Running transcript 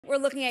we're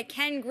looking at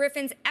Ken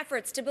Griffin's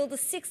efforts to build a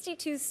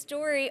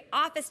 62-story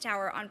office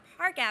tower on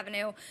Park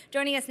Avenue.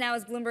 Joining us now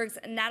is Bloomberg's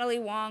Natalie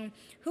Wong,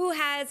 who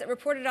has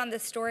reported on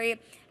this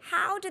story.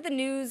 How did the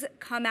news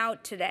come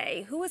out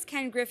today? Who is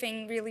Ken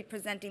Griffin really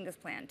presenting this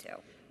plan to?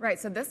 Right,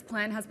 so this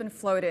plan has been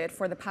floated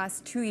for the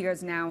past 2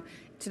 years now.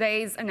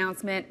 Today's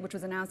announcement, which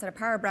was announced at a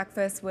power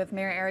breakfast with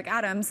Mayor Eric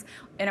Adams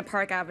in a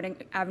Park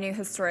Avenue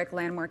historic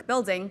landmark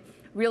building,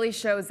 really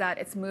shows that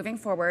it's moving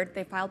forward.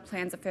 They filed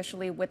plans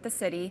officially with the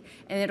city,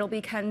 and it'll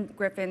be Ken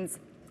Griffin's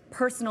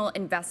personal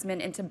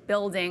investment into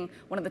building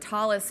one of the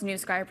tallest new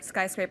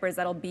skyscrapers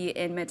that'll be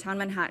in Midtown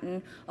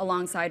Manhattan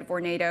alongside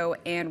Vornado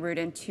and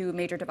Rudin, two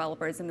major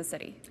developers in the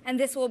city. And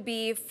this will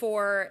be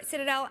for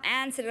Citadel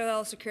and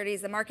Citadel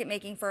Securities, the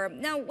market-making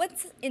firm. Now,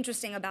 what's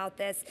interesting about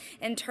this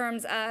in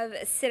terms of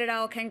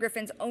Citadel, Ken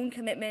Griffin's own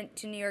commitment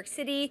to New York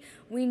City?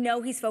 We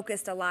know he's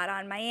focused a lot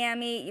on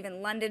Miami,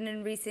 even London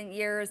in recent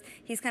years.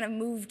 He's kind of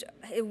moved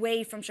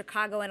away from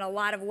Chicago in a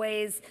lot of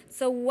ways.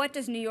 So what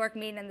does New York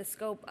mean in the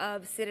scope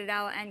of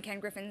Citadel and Ken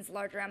Griffin's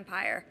larger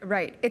empire?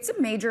 Right. It's a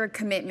major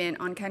commitment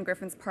on Ken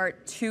Griffin's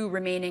part to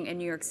remaining in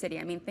New York City.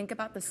 I mean, think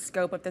about the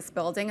scope of this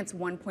building. It's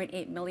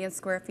 1.8 million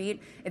square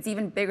feet. It's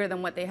even bigger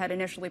than what they had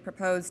initially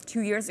proposed 2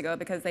 years ago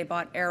because they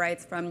bought air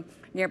rights from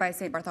nearby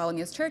St.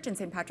 Bartholomew's Church and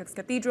St. Patrick's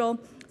Cathedral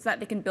so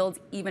that they can build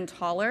even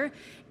taller.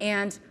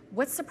 And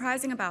what's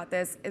surprising about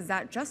this is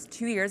that just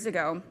 2 years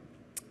ago,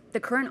 the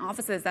current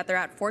offices that they're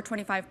at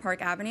 425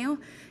 Park Avenue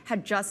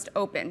had just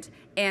opened,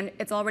 and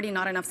it's already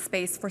not enough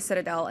space for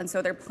Citadel, and so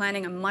they're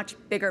planning a much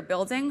bigger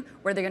building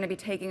where they're going to be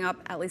taking up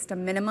at least a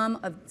minimum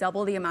of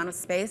double the amount of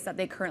space that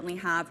they currently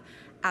have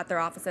at their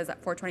offices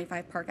at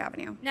 425 Park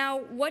Avenue. Now,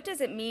 what does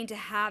it mean to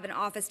have an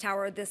office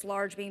tower this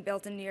large being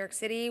built in New York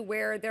City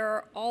where there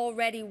are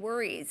already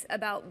worries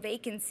about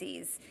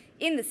vacancies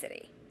in the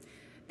city?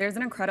 There's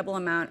an incredible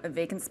amount of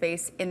vacant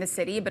space in the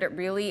city, but it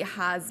really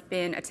has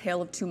been a tale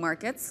of two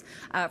markets.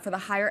 For the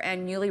higher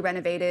end, newly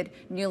renovated,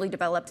 newly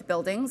developed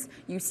buildings,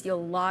 you see a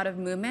lot of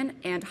movement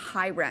and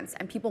high rents.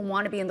 And people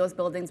want to be in those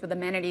buildings with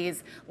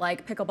amenities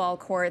like pickleball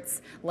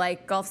courts,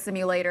 like golf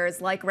simulators,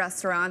 like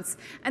restaurants.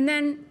 And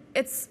then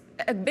it's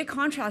a big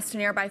contrast to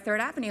nearby 3rd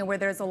Avenue, where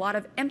there's a lot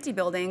of empty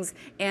buildings,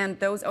 and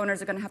those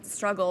owners are going to have to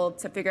struggle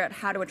to figure out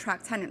how to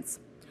attract tenants.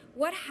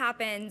 What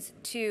happens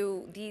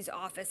to these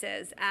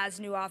offices as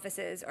new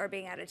offices are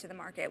being added to the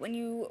market? When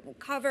you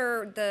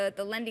cover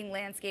the lending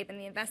landscape and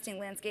the investing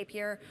landscape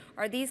here,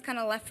 are these kind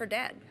of left for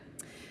dead?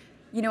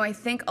 You know, I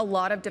think a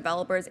lot of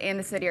developers and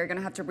the city are going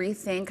to have to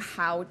rethink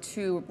how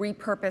to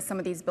repurpose some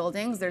of these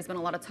buildings. There's been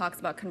a lot of talks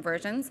about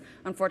conversions.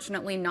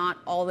 Unfortunately, not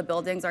all the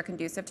buildings are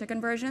conducive to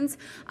conversions.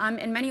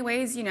 In many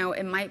ways, you know,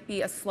 it might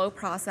be a slow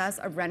process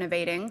of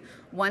renovating.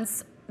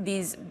 Once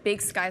these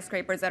big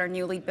skyscrapers that are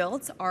newly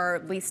built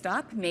are leased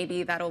up,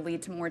 maybe that'll lead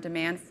to more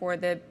demand for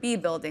the B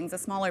buildings, the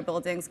smaller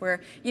buildings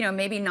where, you know,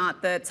 maybe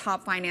not the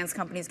top finance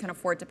companies can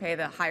afford to pay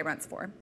the high rents for.